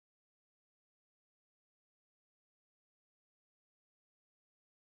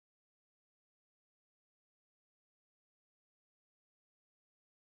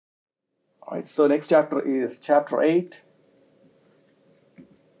All right, so next chapter is chapter 8.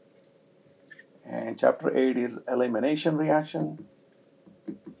 And chapter 8 is elimination reaction.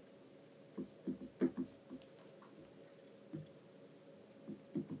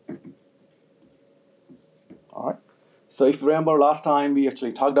 All right. So if you remember last time, we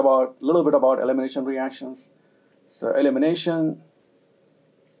actually talked about a little bit about elimination reactions. So elimination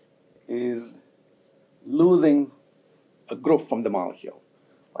is losing a group from the molecule,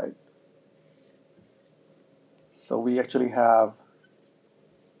 right? So we actually have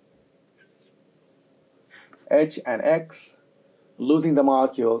H and X losing the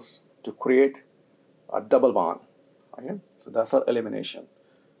molecules to create a double bond. Okay? So that's our elimination.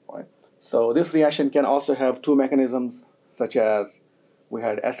 Right? So this reaction can also have two mechanisms, such as we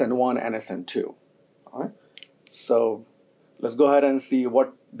had SN1 and SN2. All right? So let's go ahead and see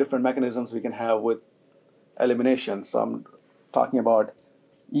what different mechanisms we can have with elimination. So I'm talking about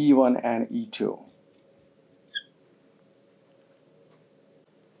E1 and E2.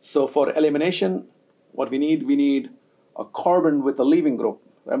 So for elimination, what we need a carbon with a leaving group.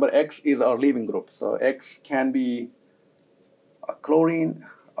 Remember, X is our leaving group. So X can be a chlorine,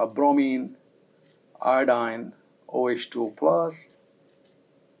 a bromine, iodine, OH2 plus,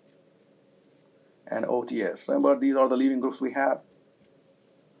 and OTS. Remember, these are the leaving groups we have.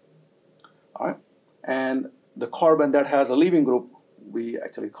 All right. And the carbon that has a leaving group, we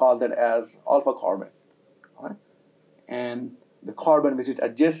actually call that as alpha carbon. All right. And the carbon which is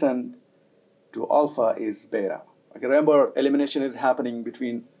adjacent to alpha is beta. Okay, remember, elimination is happening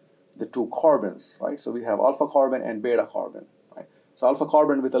between the two carbons, right? So we have alpha carbon and beta carbon, right? So alpha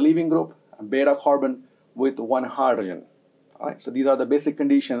carbon with a leaving group and beta carbon with one hydrogen. All right, so these are the basic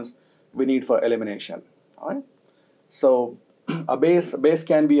conditions we need for elimination. All right, so a base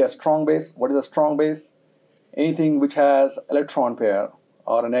can be a strong base. What is a strong base? Anything which has electron pair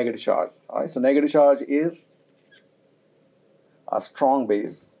or a negative charge. All right, so negative charge is a strong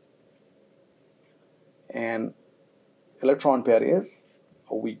base, and electron pair is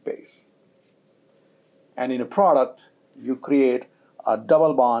a weak base. And in a product, you create a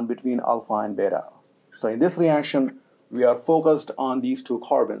double bond between alpha and beta. So in this reaction, we are focused on these two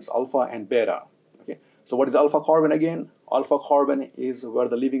carbons, alpha and beta. Okay. So what is alpha carbon again? Alpha carbon is where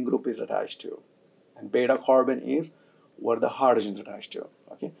the leaving group is attached to, and beta carbon is where the hydrogen is attached to.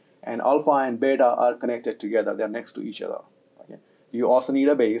 Okay. And alpha and beta are connected together; they're next to each other. Okay. You also need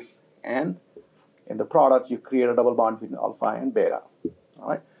a base, and in the product, you create a double bond between alpha and beta. All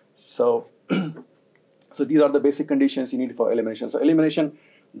right. So, so these are the basic conditions you need for elimination. So elimination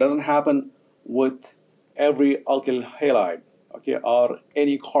doesn't happen with every alkyl halide, okay, or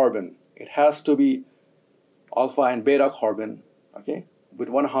any carbon. It has to be alpha and beta carbon, okay, with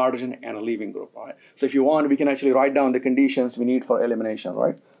one hydrogen and a leaving group. All right. So if you want, we can actually write down the conditions we need for elimination,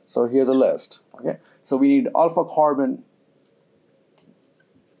 right? So here's a list. Okay. So we need alpha carbon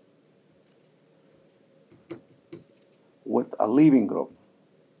with a leaving group.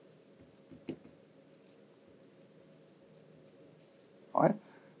 All right.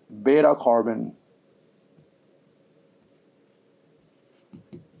 Beta carbon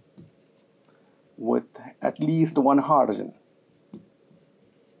with at least one hydrogen.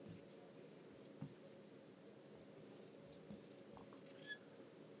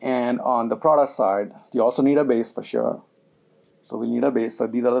 And on the product side, you also need a base for sure. So we need a base. So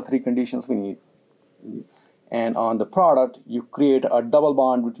these are the three conditions we need. And on the product, you create a double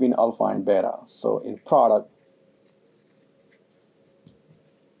bond between alpha and beta. So in product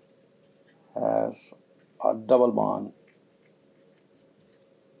has a double bond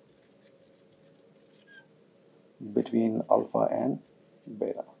between alpha and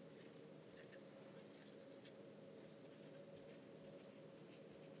beta.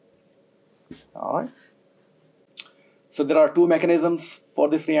 All right. So there are two mechanisms for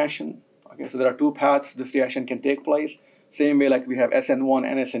this reaction. Okay, so there are two paths this reaction can take place. Same way like we have SN1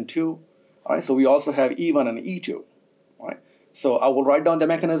 and SN2. All right, so we also have E1 and E2. All right, so I will write down the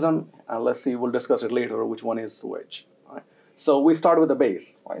mechanism, and let's see, we'll discuss it later, which one is which. All right, so we start with the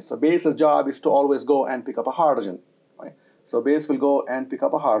base. Right, so base's job is to always go and pick up a hydrogen. Right, so base will go and pick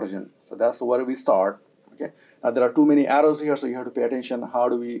up a hydrogen. So that's where we start. Okay, now there are too many arrows here, so you have to pay attention. How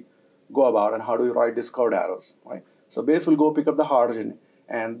do we go about and how do we write these code arrows? Right, so base will go pick up the hydrogen,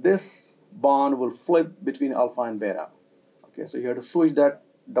 and this bond will flip between alpha and beta. Okay, so you have to switch that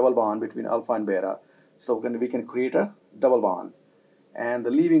double bond between alpha and beta. So we can create a double bond, and the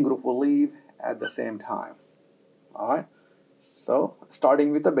leaving group will leave at the same time. All right. So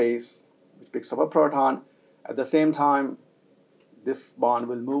starting with the base, which picks up a proton, at the same time, this bond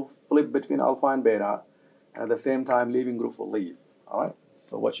will flip between alpha and beta, and at the same time, leaving group will leave. All right.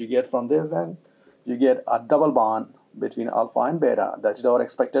 So what you get from this then, you get a double bond between alpha and beta. That's our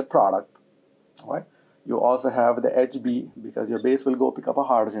expected product. All right. You also have the HB because your base will go pick up a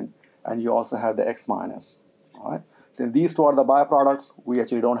hydrogen, and you also have the X minus. All right. Since these two are the byproducts, we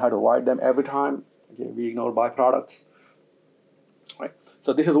actually don't have to write them every time. Okay, we ignore byproducts. All right.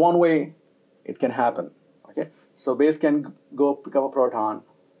 So this is one way it can happen. Okay. So base can go pick up a proton,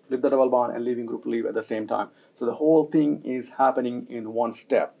 flip the double bond, and leaving group leave at the same time. So the whole thing is happening in one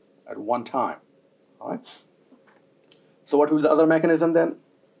step at one time. All right. So what will be the other mechanism then?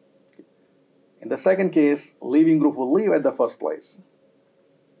 In the second case, leaving group will leave at the first place.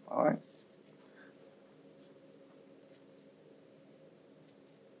 All right.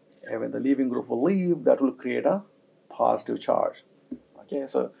 And when the leaving group will leave, that will create a positive charge. Okay,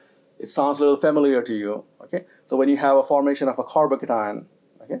 so it sounds a little familiar to you. Okay, so when you have a formation of a carbocation,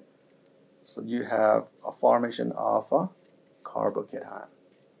 okay, so you have a formation of a carbocation.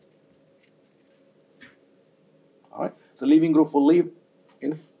 All right, so leaving group will leave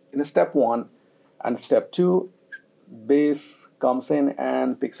in step 1, and step 2, base comes in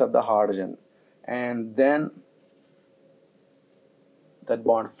and picks up the hydrogen, and then that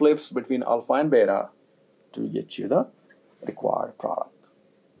bond flips between alpha and beta to get you the required product.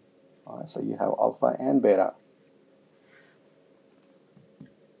 All right, so you have alpha and beta.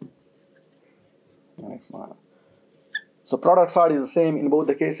 Next one. So product side is the same in both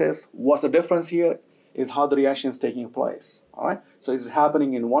the cases. What's the difference here is how the reaction is taking place. All right, so is it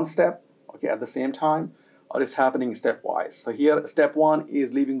happening in one step, okay, at the same time, or is happening stepwise? So here, step 1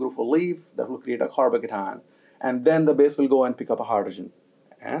 is leaving group will leave, that will create a carbocation, and then the base will go and pick up a hydrogen,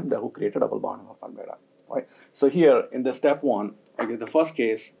 and that will create a double bond of alpha and beta. Right? So here in the step 1, okay, the first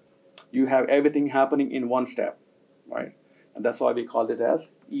case, you have everything happening in one step, right? And that's why we called it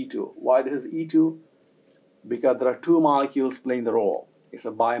as E2. Why this is E2? Because there are two molecules playing the role. It's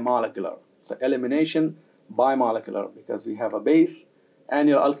a bimolecular. So elimination, bimolecular, because we have a base and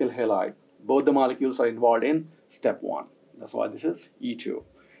your alkyl halide. Both the molecules are involved in step 1. That's why this is E2.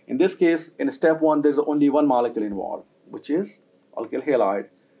 In this case, in step 1, there's only one molecule involved, which is alkyl halide,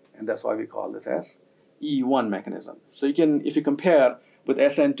 and that's why we call this as E1 mechanism. So you can, if you compare with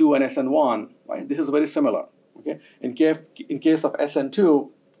SN2 and SN1, right, this is very similar. Okay, in case of SN2,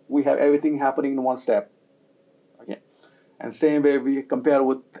 we have everything happening in one step. Okay, and same way we compare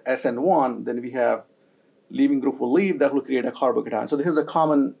with SN1, then we have leaving group will leave, that will create a carbocation. So this is a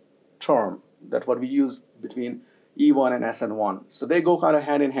common term that's what we use between E1 and SN1. So they go kind of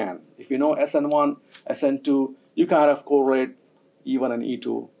hand in hand. If you know SN1, SN2, you kind of correlate E1 and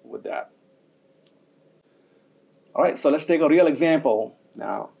E2 with that. All right, so let's take a real example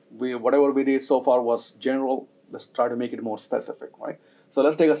now. Whatever we did so far was general. Let's try to make it more specific, right? So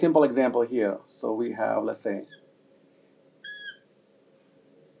let's take a simple example here. So we have, let's say,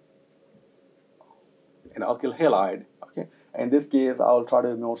 an alkyl halide. Okay, in this case, I'll try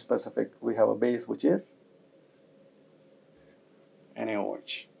to be more specific. We have a base which is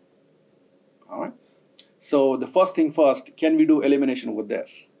NaOH. All right. So the first thing first, can we do elimination with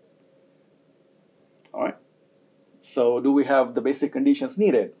this? All right. So do we have the basic conditions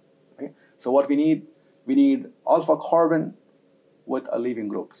needed? Okay. So what we need alpha carbon with a leaving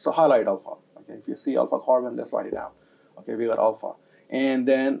group. So highlight alpha. Okay. If you see alpha carbon, let's write it down. Okay, we got alpha. And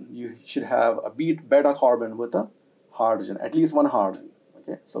then you should have a beta carbon with a hydrogen, at least one hydrogen.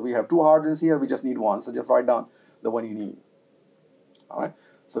 Okay. So we have two hydrogens here, we just need one. So just write down the one you need. All right.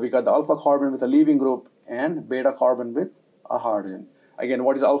 So we got the alpha carbon with a leaving group and beta carbon with a hydrogen. Again,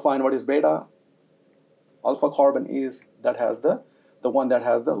 what is alpha and what is beta? Alpha carbon is that has the one that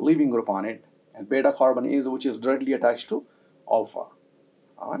has the leaving group on it, and beta carbon is which is directly attached to alpha.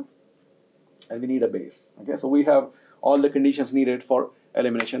 All right, and we need a base. Okay, so we have all the conditions needed for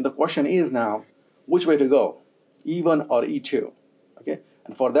elimination. The question is now, which way to go, E1 or E2? Okay,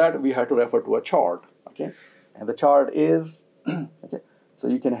 and for that we have to refer to a chart. Okay, and the chart is okay. So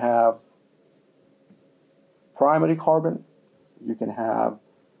you can have primary carbon, you can have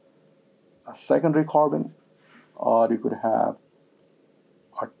a secondary carbon, or you could have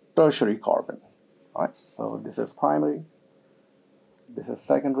a tertiary carbon. All right, so this is primary, this is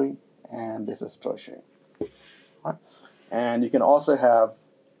secondary, and this is tertiary. All right, and you can also have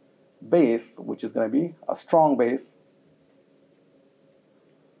base, which is going to be a strong base.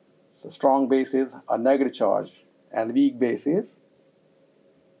 So strong base is a negative charge, and weak base is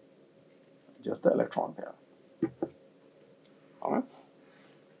just the electron pair. All right.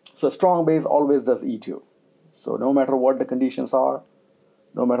 So strong base always does E2. So no matter what the conditions are,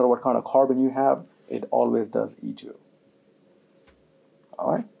 no matter what kind of carbon you have, it always does E2.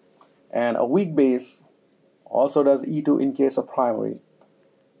 All right. And a weak base also does E2 in case of primary,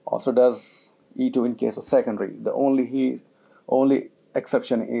 Also does E2 in case of secondary. The only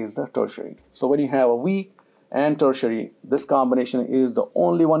exception is the tertiary. So when you have a weak and tertiary, this combination is the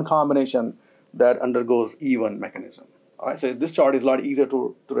only one combination that undergoes even mechanism. All right, so this chart is a lot easier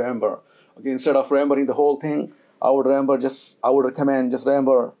to remember. Okay, instead of remembering the whole thing, I would recommend just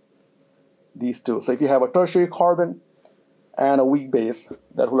remember these two. So if you have a tertiary carbon and a weak base,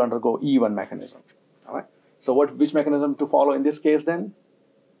 that will undergo even mechanism. All right. So which mechanism to follow in this case then?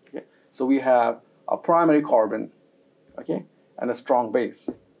 Okay. So we have a primary carbon, okay, and a strong base.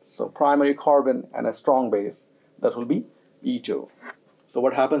 So primary carbon and a strong base, that will be E2. So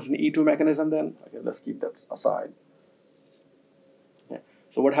what happens in E2 mechanism then? Okay, let's keep that aside. Okay.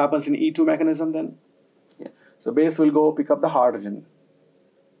 So what happens in E2 mechanism then? Okay. So base will go pick up the hydrogen.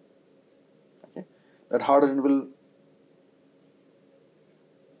 Okay. That hydrogen will,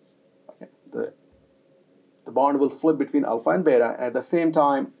 okay, the bond will flip between alpha and beta, and at the same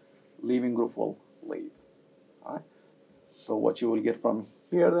time, leaving group will leave. All right. So what you will get from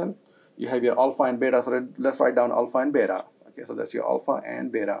here then, you have your alpha and beta. So let's write down alpha and beta. Okay, so that's your alpha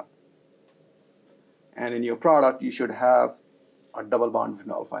and beta. And in your product, you should have a double bond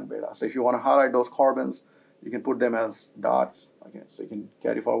between alpha and beta. So if you want to highlight those carbons, you can put them as dots. Okay, so you can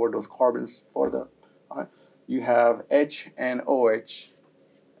carry forward those carbons further. All right. You have H and OH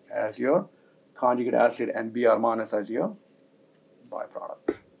as your conjugate acid and Br minus as your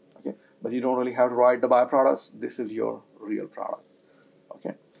byproduct. Okay, but you don't really have to write the byproducts. This is your real product.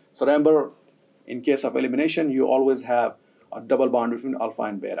 Okay, so remember, in case of elimination, you always have a double bond between alpha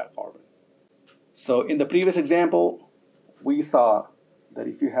and beta carbon. So in the previous example, we saw that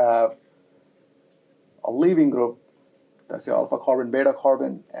if you have a leaving group, that's your alpha carbon, beta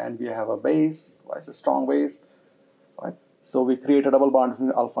carbon, and we have a base, right? It's a strong base, right? So we create a double bond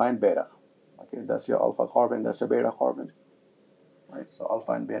between alpha and beta. Okay, that's your alpha carbon, that's your beta carbon, right? So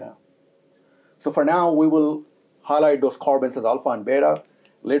alpha and beta. So for now, we will highlight those carbons as alpha and beta.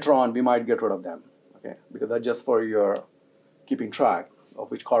 Later on, we might get rid of them, okay? Because that's just for your keeping track of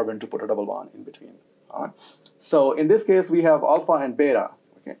which carbon to put a double bond in between. All right. So in this case, we have alpha and beta.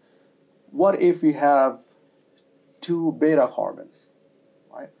 Okay. What if we have two beta carbons?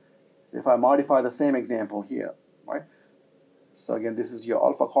 Right. So if I modify the same example here, right? So again, this is your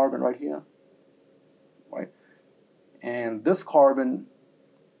alpha carbon right here, right? And this carbon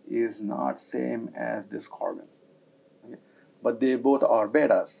is not same as this carbon, okay? But they both are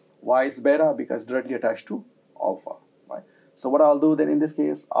betas. Why is beta? Because directly attached to alpha. So what I'll do then in this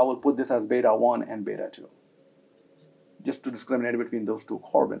case, I will put this as beta 1 and beta 2, just to discriminate between those two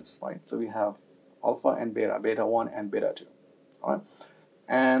carbons, right? So we have alpha and beta, beta 1 and beta 2, all right?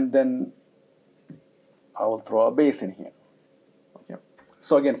 And then I will throw a base in here, okay?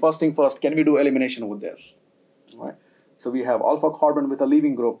 So again, first thing first, can we do elimination with this, all right? So we have alpha carbon with a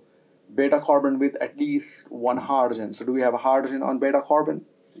leaving group, beta carbon with at least one hydrogen. So do we have a hydrogen on beta carbon?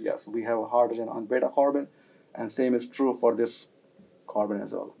 Yes, we have a hydrogen on beta carbon. And same is true for this carbon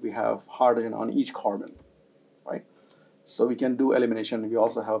as well. We have hydrogen on each carbon, right? So we can do elimination. We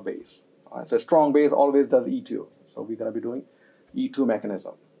also have a base. All right? So a strong base always does E2. So we're going to be doing E2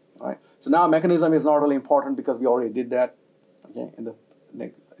 mechanism. All right? So now mechanism is not really important because we already did that, okay, in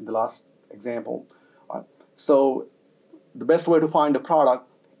the last example. All right? So the best way to find the product,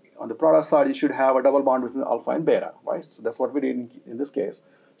 on the product side, you should have a double bond between alpha and beta, right? So that's what we did in this case.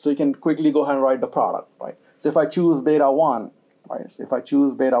 So you can quickly go ahead and write the product, right? So if I choose beta 1, right? So if I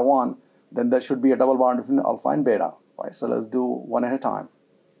choose beta 1, then there should be a double bond between alpha and beta, right? So let's do one at a time,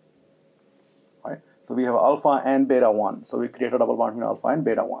 right? So we have alpha and beta 1. So we create a double bond between alpha and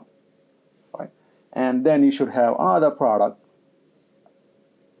beta 1, right? And then you should have another product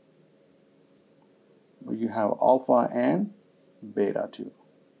where you have alpha and beta 2.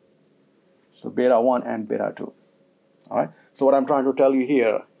 So beta 1 and beta 2, all right? So what I'm trying to tell you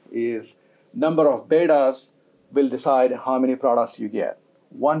here is number of betas will decide how many products you get.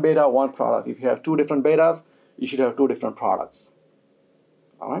 One beta, one product. If you have two different betas, you should have two different products.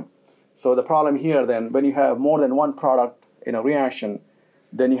 All right? So the problem here then, when you have more than one product in a reaction,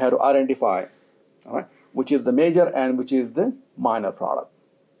 then you have to identify, all right, which is the major and which is the minor product.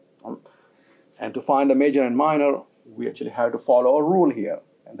 And to find the major and minor, we actually have to follow a rule here,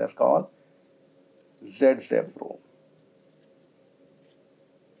 and that's called Z-Zepf rule.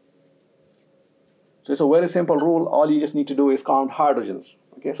 So it's a very simple rule. All you just need to do is count hydrogens.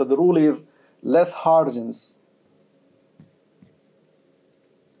 Okay, so the rule is less hydrogens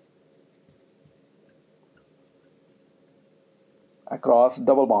across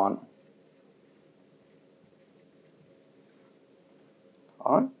double bond.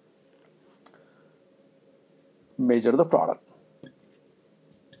 All right. Measure the product.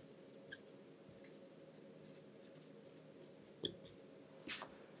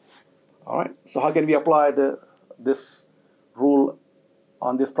 All right. So how can we apply this rule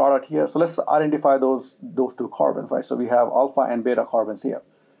on this product here? So let's identify those two carbons, right? So we have alpha and beta carbons here.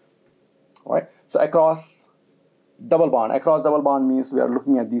 All right. So across double bond means we are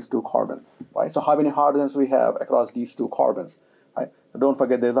looking at these two carbons, right? So how many hydrogens we have across these two carbons, right? So don't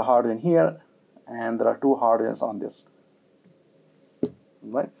forget there's a hydrogen here, and there are two hydrogens on this,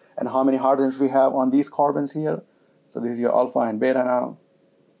 right? And how many hydrogens we have on these carbons here? So this is your alpha and beta now,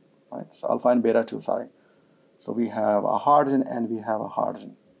 right? So alpha and beta too, sorry. So we have a hydrogen and we have a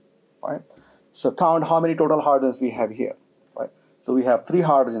hydrogen, right? So count how many total hydrogens we have here, right? So we have 3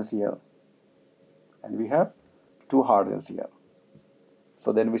 hydrogens here, and we have 2 hydrogens here.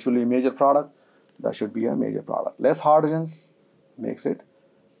 So then which will be a major product? That should be a major product. Less hydrogens makes it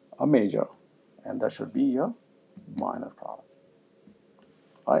a major, and that should be a minor product.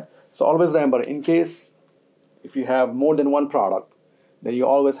 All right? So always remember, in case if you have more than one product, then you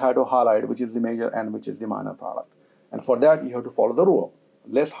always have to highlight which is the major and which is the minor product. And for that, you have to follow the rule.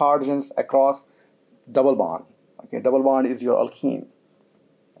 Less hydrogens across double bond. Okay, double bond is your alkene.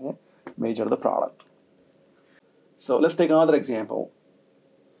 Okay? Major the product. So let's take another example.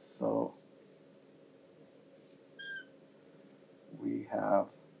 So we have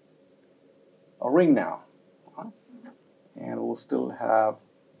a ring now, right? And we'll still have,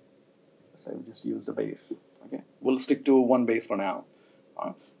 let's say we just use the base. Okay, we'll stick to one base for now.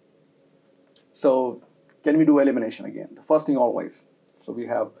 Right? So can we do elimination again? The first thing always. So we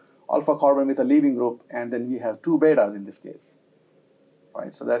have alpha carbon with a leaving group, and then we have 2 betas in this case.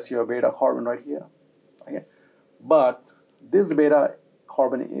 Right? So that's your beta carbon right here. Okay. But this beta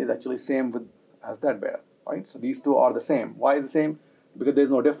carbon is actually same as that beta, right? So these two are the same. Why is the same? Because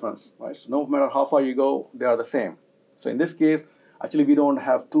there's no difference, right? So no matter how far you go, they are the same. So in this case, actually we don't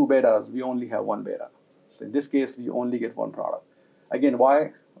have 2 betas, we only have 1 beta. So in this case, we only get 1 product. Again,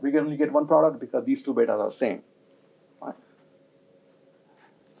 why we can only get 1 product? Because these 2 betas are the same, right?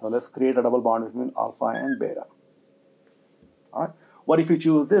 So let's create a double bond between alpha and beta. All right. What if you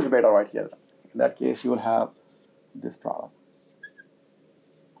choose this beta right here? In that case, you will have this product.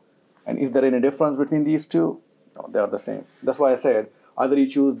 And is there any difference between these two? No, they are the same. That's why I said either you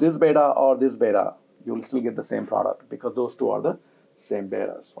choose this beta or this beta, you will still get the same product because those two are the same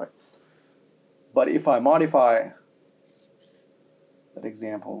betas, right? But if I modify that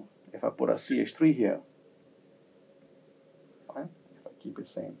example, if I put a CH3 here, right? If I keep it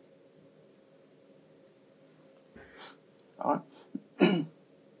same, all right?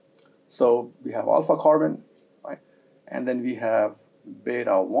 So we have alpha carbon, right? And then we have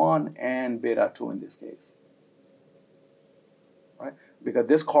beta 1 and beta 2 in this case, right? Because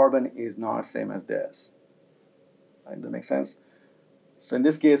this carbon is not same as this, right? Does that make sense? So in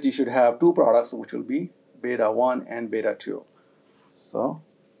this case, you should have 2 products, which will be beta 1 and beta 2. So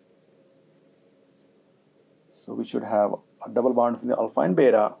we should have a double bond between the alpha and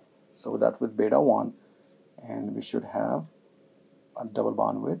beta, so that with beta 1, and we should have a double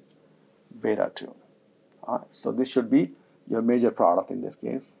bond with beta 2. All right, so this should be your major product in this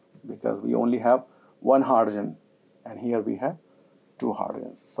case because we only have 1 hydrogen, and here we have 2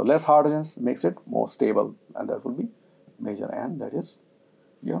 hydrogens. So less hydrogens makes it more stable, and that will be major, and that is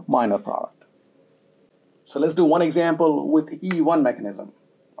your minor product. So let's do one example with E1 mechanism.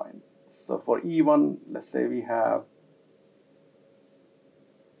 Right? So for E1, let's say we have,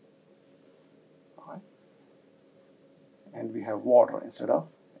 and we have water instead of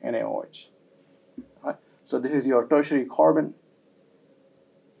NaOH. Right? So this is your tertiary carbon,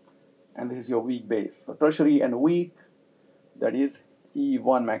 and this is your weak base. So tertiary and weak, that is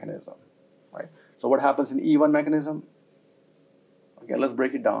E1 mechanism. Right? So what happens in E1 mechanism? Okay, let's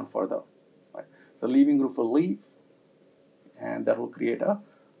break it down further. Right? So leaving group will leave, and that will create a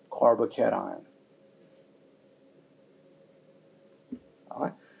carbocation. All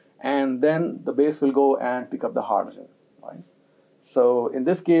right? And then the base will go and pick up the hydrogen. Right? So in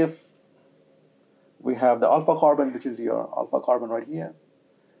this case, we have the alpha carbon, which is your alpha carbon right here,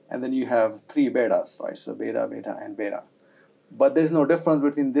 and then you have 3 betas, right? So beta, beta, and beta. But there's no difference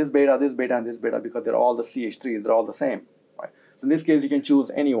between this beta, and this beta because they're all the CH3s, they're all the same, right? So in this case, you can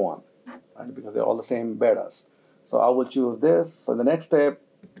choose any one, right? Because they're all the same betas. So I will choose this. So the next step,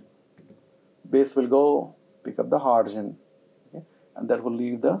 base will go pick up the hydrogen, okay? And that will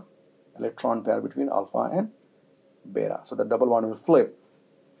leave the electron pair between alpha and beta. So the double bond will flip,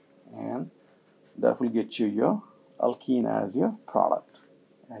 and that will get you your alkene as your product,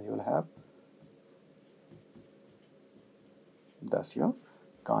 and you will have, that's your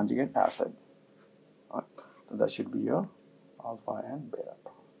conjugate acid. Right? So that should be your alpha and beta.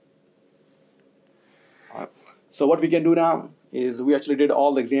 All right. So what we can do now is we actually did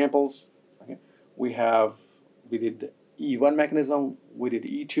all the examples. we did E1 mechanism, we did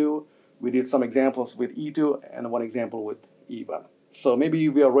E2, we did some examples with E2 and one example with E1. So maybe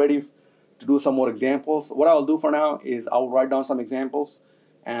we are ready to do some more examples. What I'll do for now is I'll write down some examples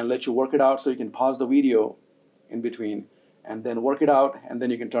and let you work it out, so you can pause the video in between and then work it out, and then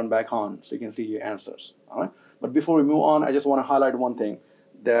you can turn back on so you can see your answers. All right. But before we move on, I just want to highlight one thing,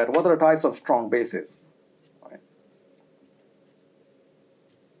 that what are the types of strong bases? All right.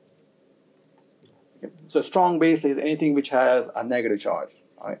 Okay. So strong base is anything which has a negative charge.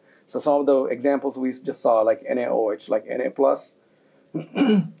 All right. So some of the examples we just saw, like NaOH, like Na plus,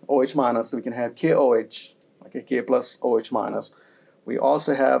 OH minus. So we can have KOH, okay, K plus OH minus. We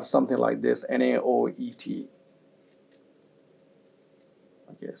also have something like this, NaOET.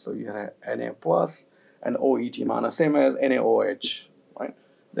 Okay, so you have Na plus and OET minus, same as NaOH, right?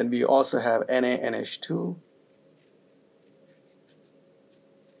 Then we also have NaNH2.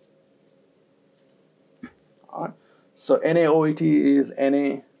 All right. So NaOET is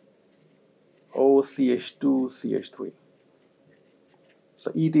NaOCH2CH3.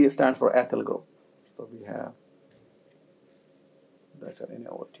 So ET stands for ethyl group. So we have, that's an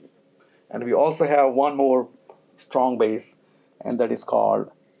NaOET. And we also have one more strong base, and that is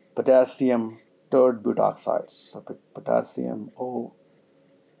called potassium third butoxide. So potassium O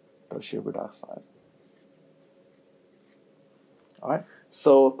tertiary butoxide. All right.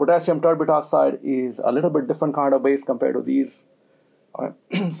 So potassium third butoxide is a little bit different kind of base compared to these. All right.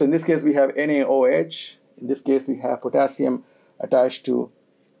 So in this case we have NaOH. In this case we have potassium attached to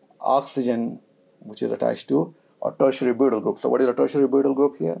oxygen, which is attached to a tertiary butyl group. So what is a tertiary butyl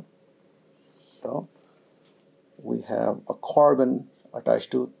group here? So we have a carbon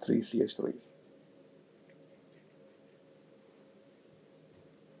attached to 3 CH3s.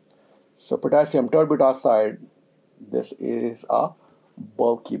 So potassium third butoxide, this is a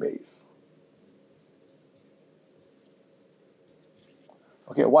bulky base.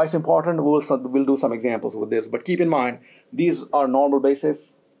 Okay, why it's important? We'll do some examples with this, but keep in mind these are normal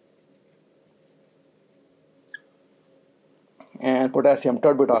bases, and potassium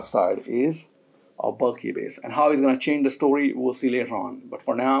third butoxide is a bulky base. And how it's going to change the story, we'll see later on. But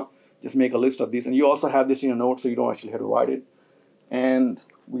for now, just make a list of these. And you also have this in your notes, so you don't actually have to write it. And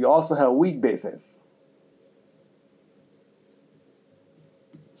we also have weak bases.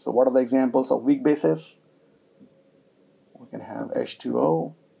 So what are the examples of weak bases? We can have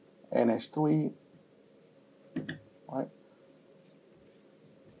H2O, NH3, right?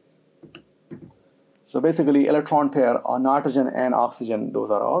 So basically, electron pair are nitrogen and oxygen.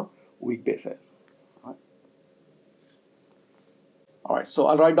 Those are our weak bases. All right, so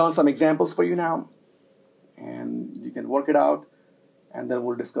I'll write down some examples for you now, and you can work it out, and then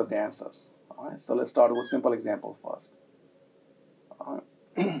we'll discuss the answers. All right, so let's start with a simple example first. All right.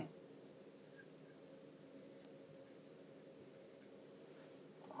 And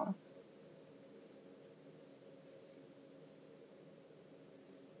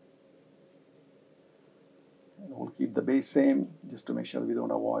we'll keep the base same, just to make sure we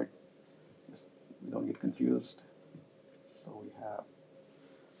don't we don't get confused. So we have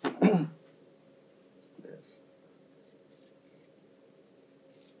this.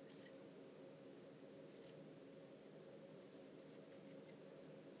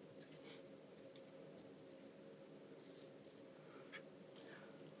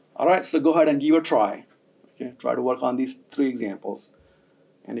 All right, so go ahead and give it a try. Okay, try to work on these 3 examples.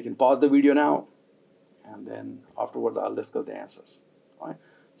 And you can pause the video now, and then afterwards I'll discuss the answers. All right.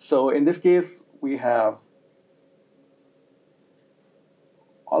 So in this case, we have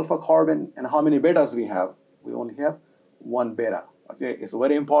alpha carbon, and how many betas we have? We only have 1 beta. Okay, it's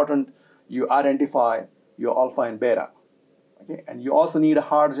very important you identify your alpha and beta. Okay, and you also need a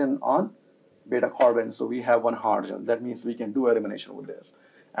hydrogen on beta carbon, so we have 1 hydrogen. That means we can do elimination with this.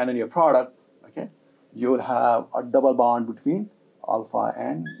 And in your product, okay, you will have a double bond between alpha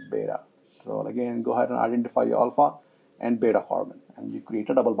and beta. So again, go ahead and identify your alpha and beta carbon, and you create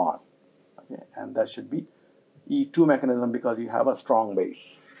a double bond. Okay, and that should be E2 mechanism because you have a strong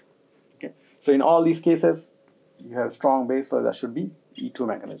base. Okay, so in all these cases, you have a strong base, so that should be E2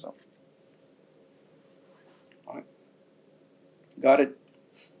 mechanism. All right, got it?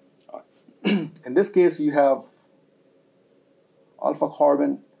 All right. In this case, you have alpha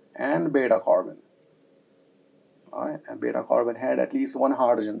carbon and beta carbon. All right, and beta carbon had at least 1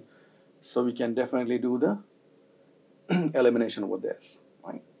 hydrogen, so we can definitely do the elimination with this.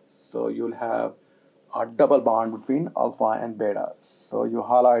 Right, so you'll have a double bond between alpha and beta. So you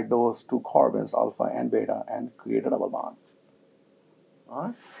highlight those 2 carbons, alpha and beta, and create a double bond. All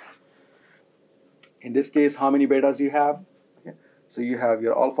right. In this case, how many betas you have? Okay. So you have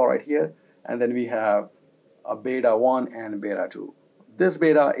your alpha right here, and then we have a beta 1 and beta 2. This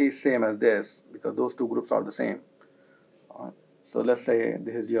beta is same as this because those two groups are the same. All right. So let's say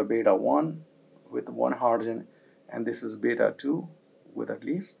this is your beta 1 with one hydrogen, and this is beta 2 with at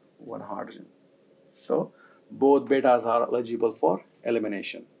least one hydrogen. So both betas are eligible for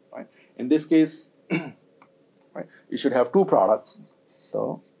elimination. Right? In this case, right, you should have two products.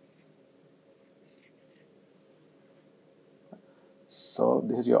 So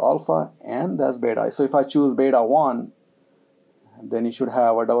this is your alpha and that's beta. So if I choose beta 1, then you should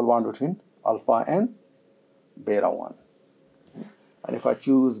have a double bond between alpha and beta 1. And if I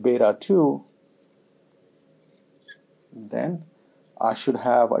choose beta 2, then I should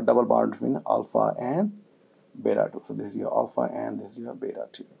have a double bond between alpha and beta 2. So this is your alpha and this is your beta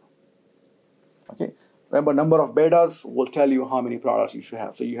 2. Okay. Remember, number of betas will tell you how many products you should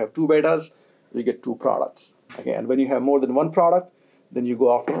have. So you have two betas, you get two products. Okay. And when you have more than one product, then you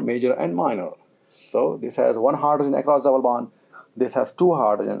go after major and minor. So this has one hydrogen across double bond. This has two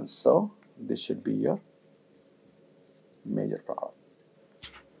hydrogens. So this should be your major product.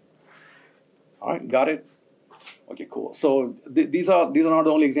 All right, got it? Okay, cool. So these are not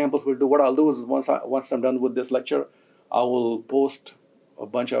the only examples we'll do. What I'll do is once I'm done with this lecture, I will post a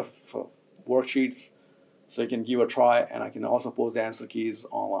bunch of worksheets so you can give a try, and I can also post the answer keys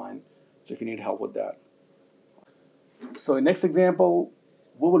online. So if you need help with that. So in next example,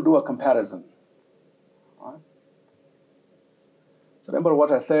 we will do a comparison. All right. So remember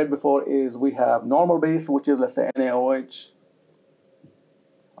what I said before is we have normal base, which is let's say NaOH,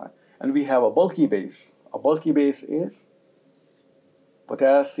 right? And we have a bulky base. A bulky base is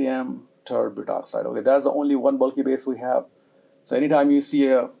potassium terbutoxide. Okay, that's the only one bulky base we have. So anytime you see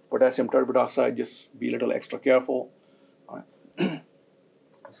a potassium terbutoxide, just be a little extra careful. All right.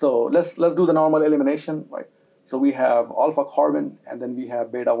 So let's do the normal elimination, right? So we have alpha carbon, and then we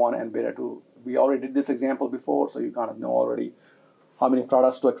have beta 1 and beta 2. We already did this example before, so you kind of know already how many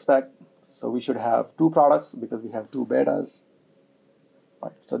products to expect. So we should have two products because we have two betas.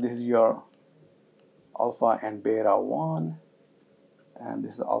 Right. So this is your alpha and beta 1, and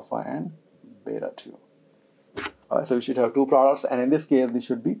this is alpha and beta 2. All right, so we should have two products, and in this case, this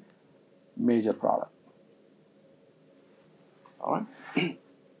should be major product. All right.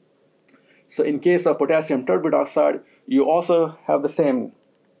 So in case of potassium terbutoxide, you also have the same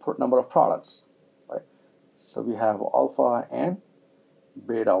number of products, right? So we have alpha and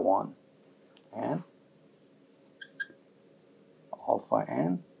beta 1, and alpha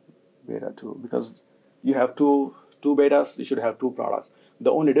and beta 2. Because you have two betas, you should have two products.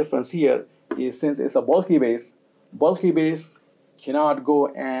 The only difference here is since it's a bulky base cannot go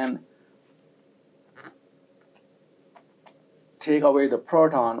and take away the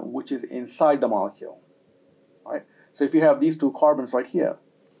proton which is inside the molecule, right? So if you have these two carbons right here,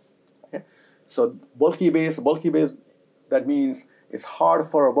 okay, so bulky base, that means it's hard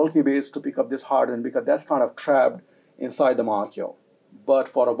for a bulky base to pick up this hydrogen because that's kind of trapped inside the molecule. But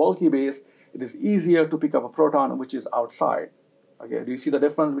for a bulky base, it is easier to pick up a proton which is outside. Okay, do you see the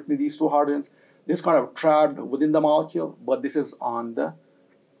difference between these two hydrogens? This kind of trapped within the molecule, but this is on the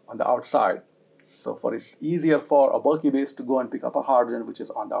outside. So it's easier for a bulky base to go and pick up a hydrogen which is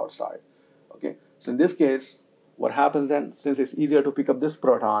on the outside. Okay, so in this case, what happens then, since it's easier to pick up this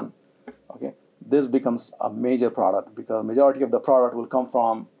proton, okay, this becomes a major product because majority of the product will come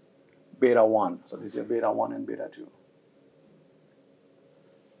from beta 1. So this is your beta 1 and beta 2.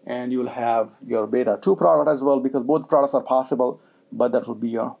 And you'll have your beta 2 product as well because both products are possible, but that will be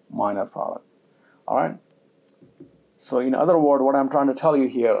your minor product. All right. So in other words, what I'm trying to tell you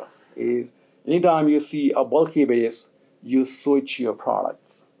here is anytime you see a bulky base, you switch your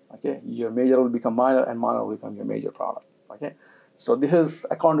products. Okay, your major will become minor and minor will become your major product. Okay, so this is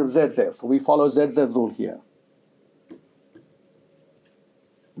according to ZZ. So we follow ZZ rule here.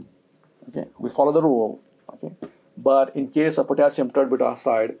 Okay, we follow the rule. Okay, but in case of potassium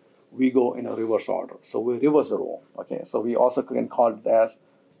terbutoxide, we go in a reverse order. So we reverse the rule. Okay, so we also can call it as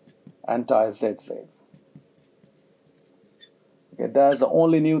anti-ZZ. Okay, that's the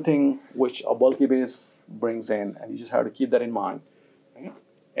only new thing which a bulky base brings in, and you just have to keep that in mind. Okay?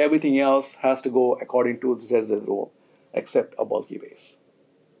 Everything else has to go according to the ZZ rule, except a bulky base.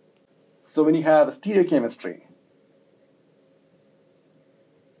 So when you have stereochemistry,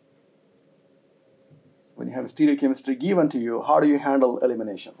 given to you, how do you handle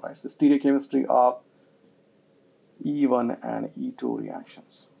elimination? Right? So stereochemistry of E1 and E2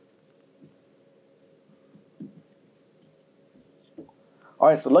 reactions. All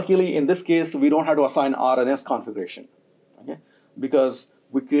right, so luckily in this case, we don't have to assign R and S configuration, okay? Because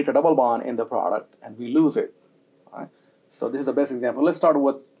we create a double bond in the product and we lose it, all right? So this is the best example. Let's start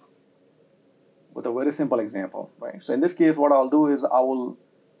with with a very simple example, right? So in this case, what I'll do is I will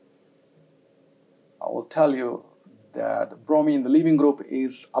tell you that bromine, the leaving group,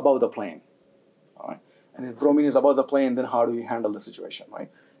 is above the plane, all right? And if bromine is above the plane, then how do we handle the situation, right?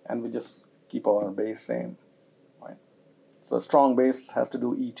 And we just keep our base same, right? So a strong base has to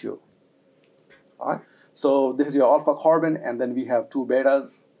do E2, all right? So this is your alpha carbon, and then we have two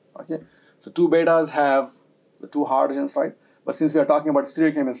betas, okay? So two betas have the two hydrogens, right? But since we are talking about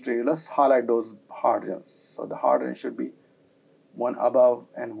stereochemistry, let's highlight those hydrogens. So the hydrogen should be one above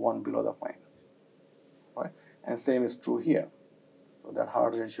and one below the plane, right? And same is true here. So that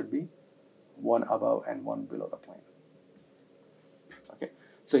hydrogen should be one above and one below the plane. Okay.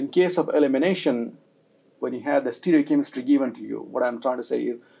 So in case of elimination, when you have the stereochemistry given to you, what I'm trying to say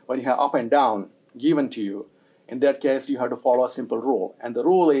is when you have up and down given to you, in that case you have to follow a simple rule. And the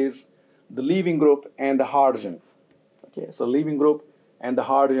rule is the leaving group and the hydrogen. Okay, so leaving group and the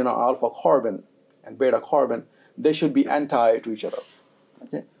hydrogen are alpha carbon and beta carbon, they should be anti to each other.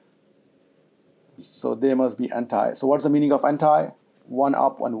 Okay, so they must be anti. So what's the meaning of anti? One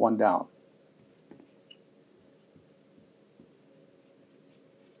up and one down.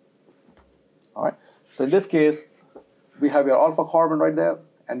 All right, so in this case, we have your alpha carbon right there,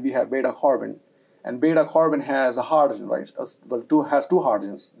 and we have beta carbon. And beta carbon has a hydrogen, right? Well, has two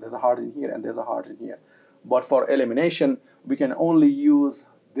hydrogens. There's a hydrogen here and there's a hydrogen here. But for elimination, we can only use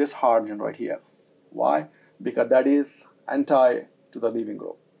this hydrogen right here. Why? Because that is anti to the leaving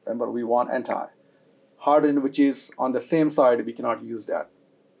group. Remember, we want anti. Hydrogen which is on the same side, we cannot use that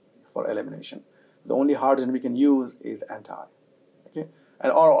for elimination. The only hydrogen we can use is anti. Okay?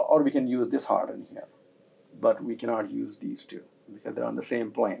 And or we can use this hydrogen here. But we cannot use these two because they're on the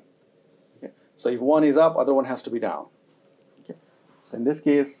same plane. Okay? So if one is up, other one has to be down. Okay? So in this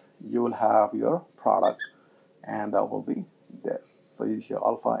case, you will have your product, and that will be this. So you see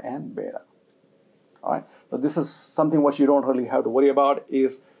alpha and beta. All right. So this is something what you don't really have to worry about,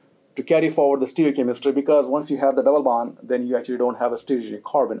 is to carry forward the stereochemistry, because once you have the double bond, then you actually don't have a stereogenic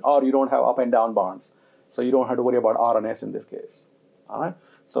carbon, or you don't have up and down bonds. So you don't have to worry about R and S in this case. All right.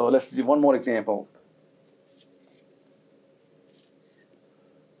 So let's do one more example.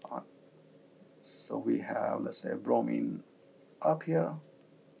 All right. So we have, let's say, bromine up here,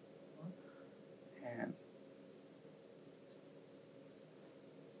 and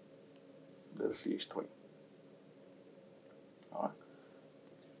there's CH3. All right.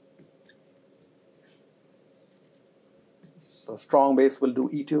 So strong base will do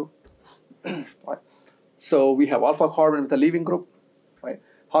E2. Right. So we have alpha carbon with a leaving group. Right.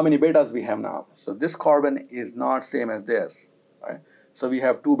 How many betas we have now? So this carbon is not same as this. Right. So we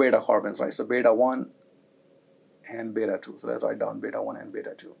have two beta carbons. Right. So beta 1 and beta 2. So let's write down beta 1 and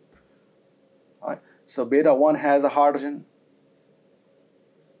beta 2. All right. So beta 1 has a hydrogen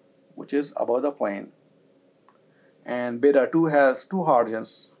which is above the plane, and beta 2 has two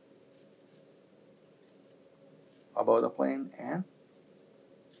hydrogens above the plane and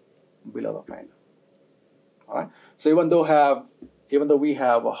below the plane. All right. So even though we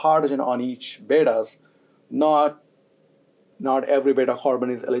have a hydrogen on each betas, not every beta carbon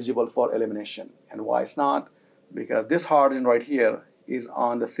is eligible for elimination. And why it's not? Because this hydrogen right here is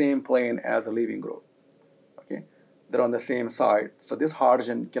on the same plane as the leaving group. Okay, they're on the same side, so this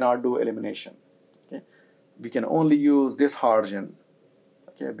hydrogen cannot do elimination. Okay, we can only use this hydrogen.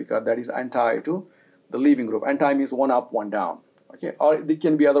 Okay, because that is anti to the leaving group. Anti means one up, one down. Okay, or it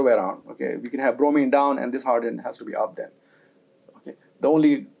can be other way around. Okay, we can have bromine down and this hydrogen has to be up then. Okay, the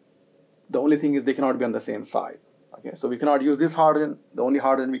only thing is they cannot be on the same side. Okay, so we cannot use this hydrogen. The only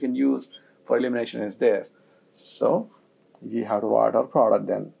hydrogen we can use for elimination is this. So we have to write our product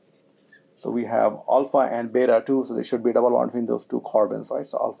then. So we have alpha and beta 2, so there should be a double bond between those two carbons, right?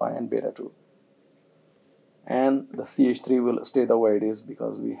 So alpha and beta 2. And the CH3 will stay the way it is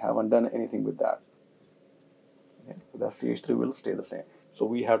because we haven't done anything with that. Okay, so that CH3 will stay the same. So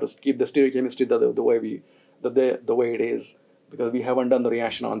we have to keep the stereochemistry the way it is, because we haven't done the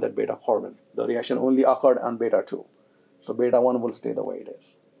reaction on that beta carbon. The reaction only occurred on beta 2. So beta 1 will stay the way it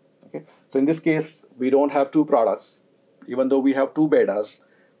is. Okay, so in this case, we don't have two products, even though we have two betas.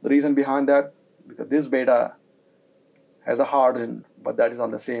 The reason behind that, because this beta has a hydrogen, but that is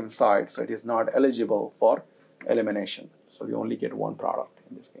on the same side, so it is not eligible for elimination. So we only get one product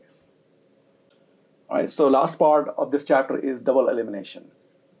in this case. All right, so last part of this chapter is double elimination.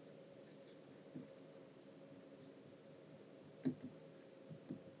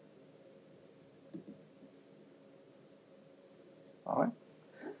 All right,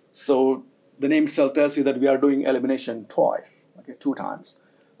 so the name itself tells you that we are doing elimination twice, okay, 2 times.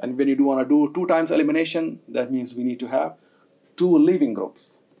 And when you want to do 2 times elimination, that means we need to have 2 leaving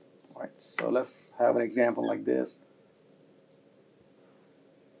groups. Right. So let's have an example like this.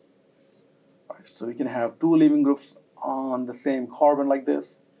 Right. So we can have two leaving groups on the same carbon like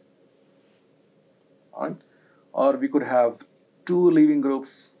this. Right. Or we could have two leaving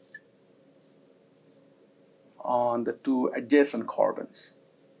groups on the two adjacent carbons.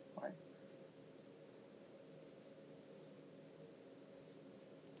 Right.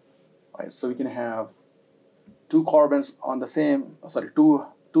 Right. So we can have two carbons on the same, two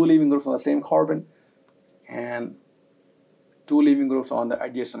leaving groups on the same carbon and two leaving groups on the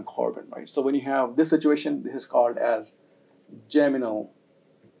adjacent carbon, right? So when you have this situation, this is called as geminal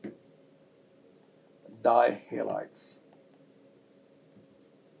dihalides.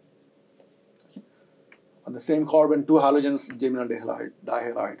 Okay. On the same carbon, two halogens, geminal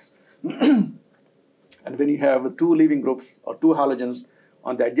dihalides. And when you have two leaving groups or two halogens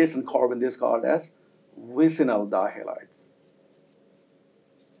on the adjacent carbon, this is called as vicinal dihalides.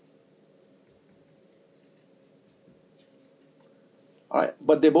 All right,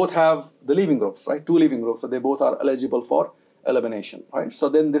 but they both have the leaving groups, right? Two leaving groups, so they both are eligible for elimination, right? So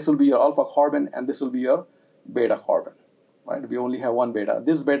then this will be your alpha carbon and this will be your beta carbon, right? We only have one beta.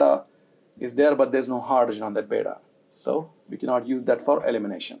 This beta is there, but there's no hydrogen on that beta. So we cannot use that for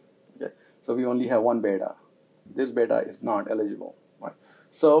elimination, okay? So we only have one beta. This beta is not eligible, right?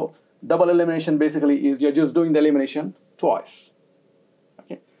 So double elimination basically is you're just doing the elimination twice,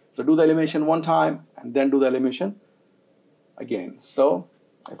 okay? So do the elimination one time and then do the elimination again. So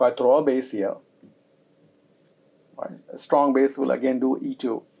if I throw a base here, right, a strong base will again do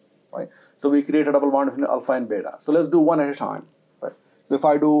E2, right? So we create a double bond between alpha and beta. So let's do one at a time, right? So if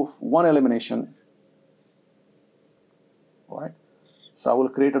I do one elimination, right, so I will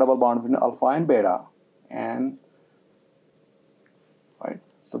create a double bond between alpha and beta, and right,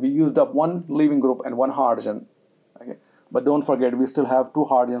 so we used up one leaving group and one hydrogen, okay? But don't forget, we still have two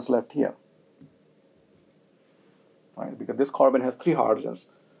hydrogens left here. Right, because this carbon has three hydrogens,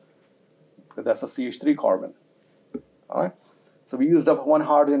 because that's a CH3 carbon. All right, so we used up one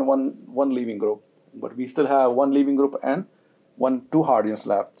hydrogen, one leaving group, but we still have one leaving group and two hydrogens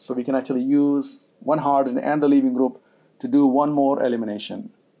left. So we can actually use one hydrogen and the leaving group to do one more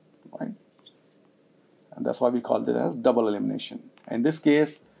elimination, right? And that's why we call this as double elimination. In this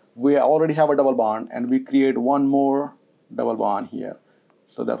case, we already have a double bond, and we create one more double bond here,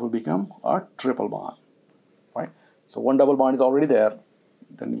 so that will become a triple bond, right? So one double bond is already there,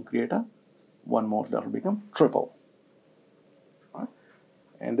 then you create one more, that will become triple. Right?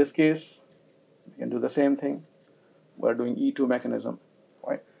 In this case, we can do the same thing. We're doing E2 mechanism,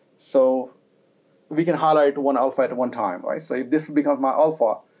 right? So we can highlight one alpha at one time, right? So if this becomes my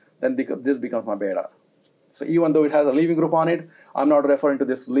alpha, then this becomes my beta. So even though it has a leaving group on it, I'm not referring to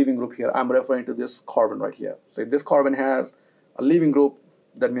this leaving group here. I'm referring to this carbon right here. So if this carbon has a leaving group,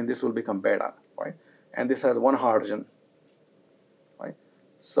 that means this will become beta, right? And this has one hydrogen, right?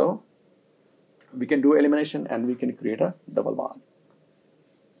 So we can do elimination and we can create a double bond.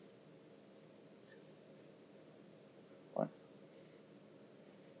 Right?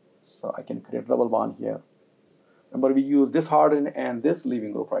 So I can create a double bond here. Remember, we use this hydrogen and this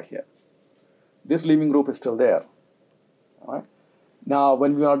leaving group right here. This leaving group is still there. All right. Now,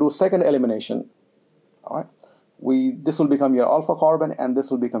 when we want to do second elimination, all right, this will become your alpha carbon and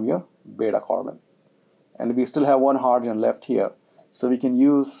this will become your beta carbon. And we still have one hydrogen left here. So we can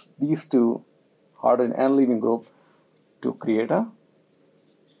use these two, hydrogen and leaving group, to create a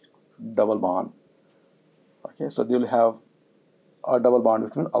double bond. Okay, so you'll have a double bond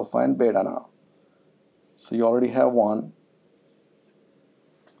between alpha and beta now. So you already have one.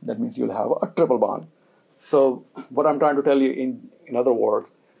 That means you'll have a triple bond. So what I'm trying to tell you in other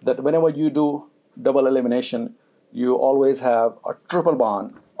words, that whenever you do double elimination, you always have a triple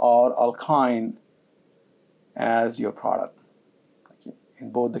bond or alkyne as your product, okay,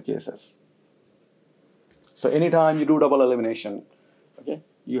 in both the cases. So anytime you do double elimination, okay,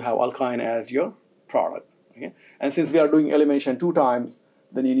 you have alkyne as your product, okay? And since we are doing elimination two times,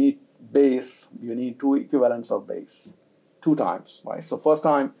 then you need base, you need two equivalents of base, two times, right? So first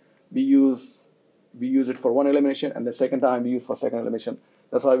time we use it for one elimination, and the second time we use for second elimination.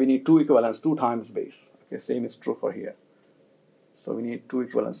 That's why we need two equivalents, two times base. Okay, same is true for here. So we need two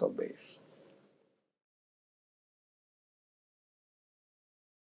equivalents of base.